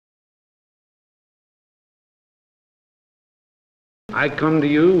I come to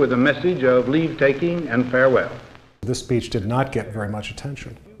you with a message of leave-taking and farewell. This speech did not get very much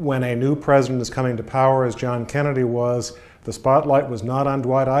attention. When a new president is coming to power, as John Kennedy was, the spotlight was not on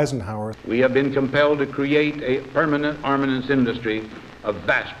Dwight Eisenhower. We have been compelled to create a permanent armaments industry of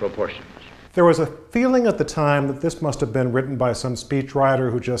vast proportions. There was a feeling at the time that this must have been written by some speechwriter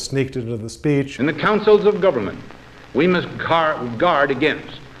who just sneaked into the speech. In the councils of government, we must guard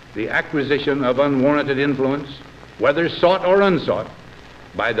against the acquisition of unwarranted influence, whether sought or unsought,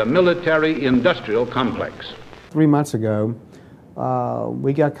 by the military-industrial complex. 3 months ago,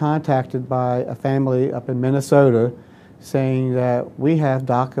 we got contacted by a family up in Minnesota saying that we have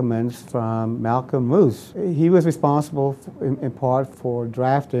documents from Malcolm Moose. He was responsible in part for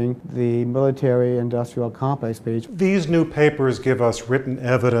drafting the military-industrial complex speech. These new papers give us written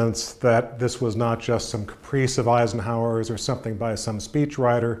evidence that this was not just some caprice of Eisenhower's or something by some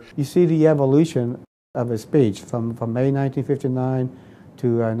speechwriter. You see the evolution of his speech from May 1959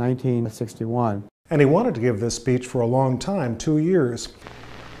 to 1961. And he wanted to give this speech for a long time, 2 years.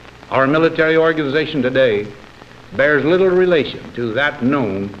 Our military organization today bears little relation to that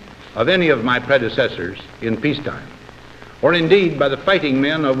known of any of my predecessors in peacetime, or indeed by the fighting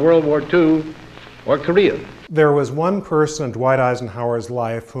men of World War II or Korea. There was one person in Dwight Eisenhower's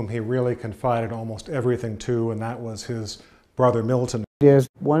life whom he really confided almost everything to, and that was his brother Milton. There's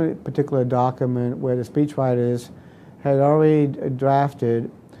one particular document where the speechwriters had already drafted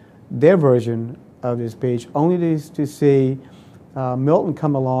their version of the speech, only to see Milton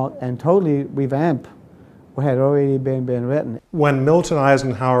come along and totally revamp what had already been written. When Milton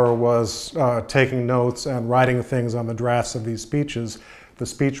Eisenhower was taking notes and writing things on the drafts of these speeches, the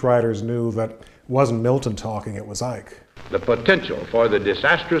speechwriters knew that it wasn't Milton talking, it was Ike. The potential for the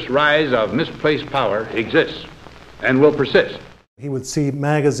disastrous rise of misplaced power exists and will persist. He would see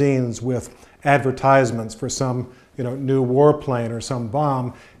magazines with advertisements for some new warplane or some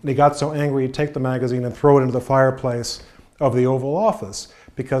bomb, and he got so angry he'd take the magazine and throw it into the fireplace of the Oval Office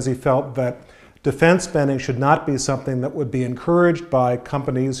because he felt that defense spending should not be something that would be encouraged by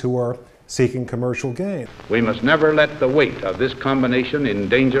companies who are seeking commercial gain. We must never let the weight of this combination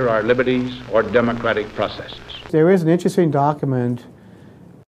endanger our liberties or democratic processes. There is an interesting document.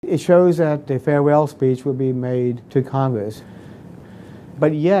 It shows that the farewell speech will be made to Congress.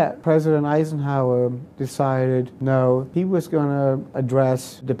 But yet, President Eisenhower decided, no, he was going to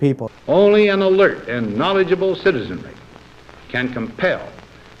address the people. Only an alert and knowledgeable citizenry can compel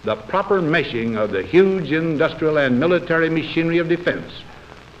the proper meshing of the huge industrial and military machinery of defense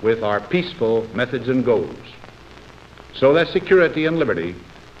with our peaceful methods and goals, so that security and liberty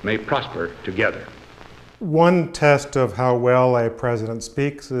may prosper together. One test of how well a president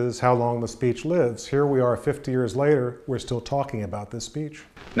speaks is how long the speech lives. Here we are 50 years later, we're still talking about this speech.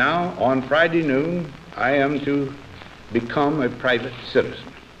 Now, on Friday noon, I am to become a private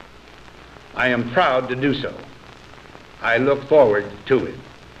citizen. I am proud to do so. I look forward to it.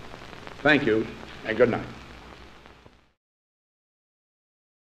 Thank you, and good night.